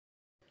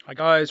Hi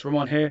guys,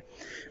 Ramon here.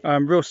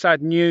 Real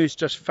sad news.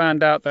 Just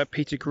found out that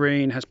Peter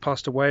Green has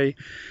passed away.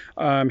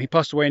 He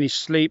passed away in his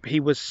sleep. He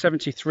was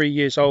 73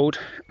 years old,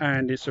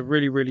 and it's a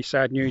really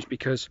sad news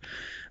because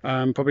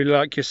probably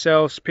like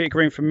yourselves, Peter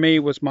Green for me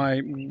was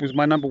my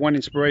number one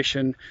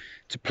inspiration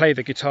to play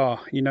the guitar.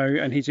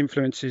 And his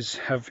influences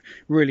have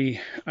really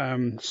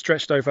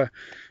stretched over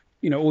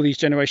all these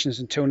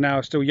generations until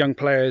now. Still young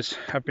players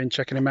have been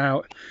checking him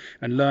out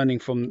and learning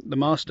from the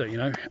master.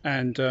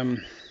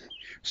 And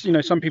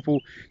some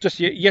people just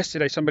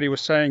yesterday somebody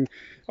was saying,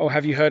 oh,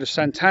 have you heard of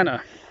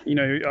Santana?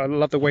 I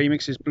love the way he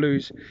mixes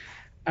blues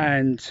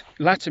and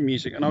Latin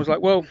music. And I was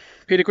like, well,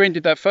 Peter Green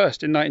did that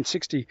first in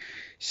 1960,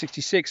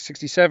 66,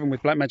 67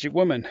 with Black Magic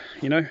Woman.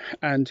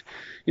 And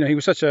he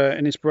was such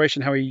an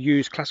inspiration how he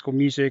used classical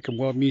music and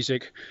world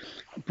music,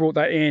 brought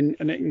that in.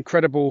 An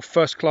incredible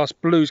first class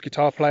blues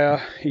guitar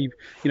player.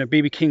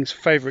 BB King's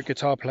favorite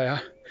guitar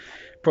player.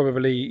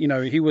 Probably,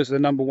 he was the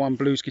number one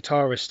blues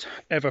guitarist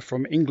ever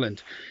from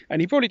England,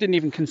 and he probably didn't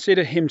even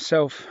consider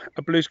himself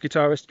a blues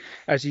guitarist,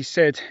 as he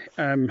said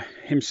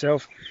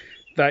himself,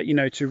 that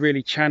to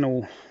really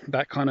channel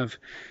that kind of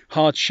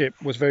hardship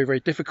was very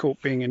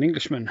difficult being an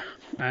Englishman.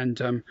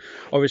 And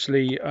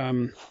obviously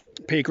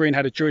Peter Green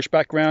had a Jewish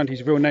background.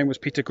 His real name was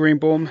Peter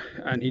Greenbaum,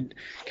 and he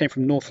came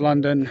from North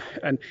London,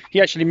 and he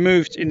actually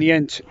moved in the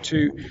end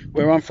to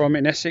where I'm from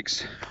in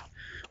Essex,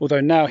 although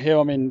now here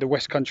I'm in the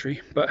West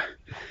Country. But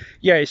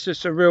yeah, it's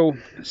just a real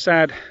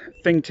sad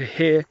thing to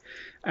hear.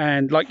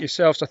 And like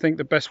yourselves, I think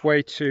the best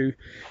way to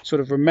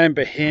sort of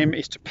remember him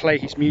is to play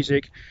his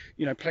music,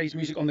 play his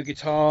music on the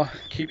guitar,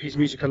 keep his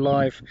music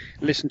alive,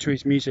 listen to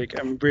his music.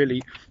 And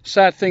really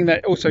sad thing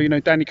that also,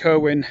 Danny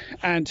Kerwin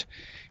and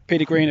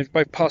Peter Green have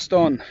both passed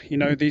on.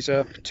 These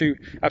are two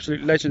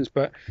absolute legends,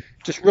 but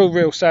just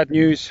real sad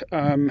news.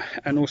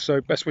 And also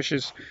best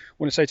wishes I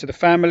want to say to the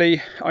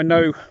family. I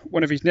know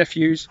one of his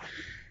nephews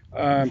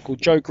called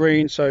Joe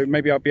Green, so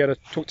maybe I'll be able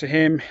to talk to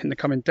him in the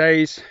coming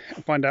days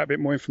and find out a bit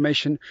more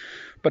information.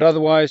 But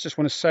otherwise, just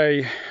want to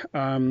say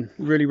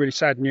really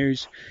sad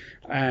news,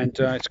 and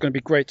it's going to be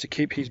great to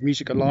keep his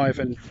music alive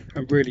and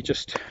really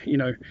just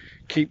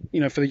keep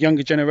for the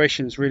younger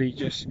generations, really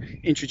just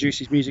introduce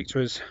his music to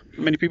as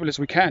many people as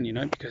we can,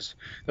 because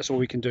that's all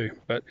we can do.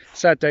 But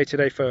sad day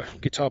today for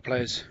guitar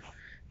players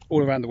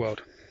all around the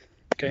world.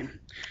 Okay,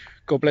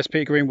 God bless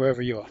Peter Green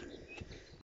wherever you are.